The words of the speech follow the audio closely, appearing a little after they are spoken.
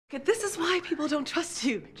This is why people don't trust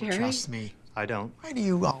you, Gerry. Trust me. I don't. Why do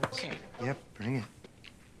you always... Okay. Yep, bring it.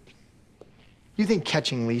 You think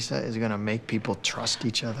catching Lisa is gonna make people trust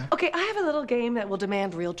each other? Okay, I have a little game that will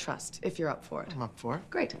demand real trust, if you're up for it. I'm up for it.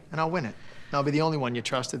 Great. And I'll win it. And I'll be the only one you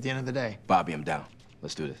trust at the end of the day. Bobby, I'm down.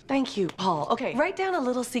 Let's do this. Thank you, Paul. Okay, write down a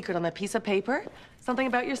little secret on a piece of paper, something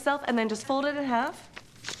about yourself, and then just fold it in half.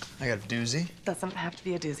 I got a doozy. Doesn't have to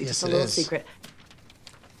be a doozy, Yes, just a it little is. secret.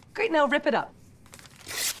 Great, now rip it up.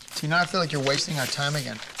 See, now I feel like you're wasting our time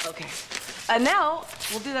again. Okay. And now,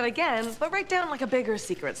 we'll do that again, but write down like a bigger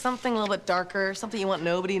secret, something a little bit darker, something you want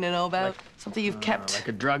nobody to know about, something you've kept. Like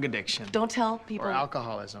a drug addiction. Don't tell people. Or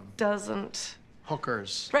alcoholism. Doesn't.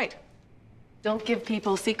 Hookers. Right. Don't give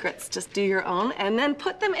people secrets, just do your own, and then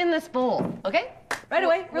put them in this bowl, okay? Right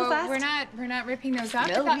away, real fast. We're not ripping those off.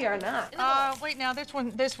 No, we are not. Wait, now this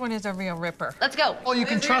one is a real ripper. Let's go. Oh, you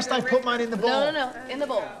can trust I put mine in the bowl. No, in the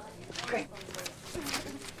bowl. Great.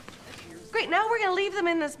 Great, now we're gonna leave them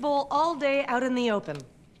in this bowl all day out in the open. And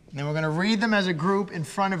then we're gonna read them as a group in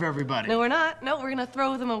front of everybody. No, we're not. No, we're gonna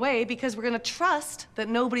throw them away because we're gonna trust that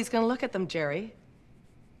nobody's gonna look at them, Gerry.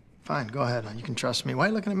 Fine, go ahead. You can trust me. Why are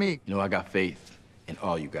you looking at me? You know, I got faith in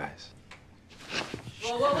all you guys.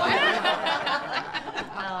 Whoa.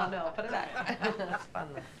 Oh, no, put it back. That's fun.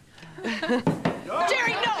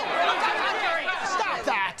 Gerry, no! Stop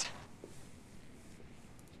that!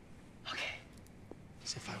 Okay.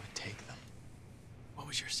 As if I would take them. What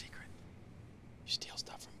was your secret? You steal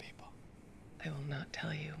stuff from people. I will not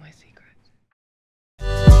tell you my secret.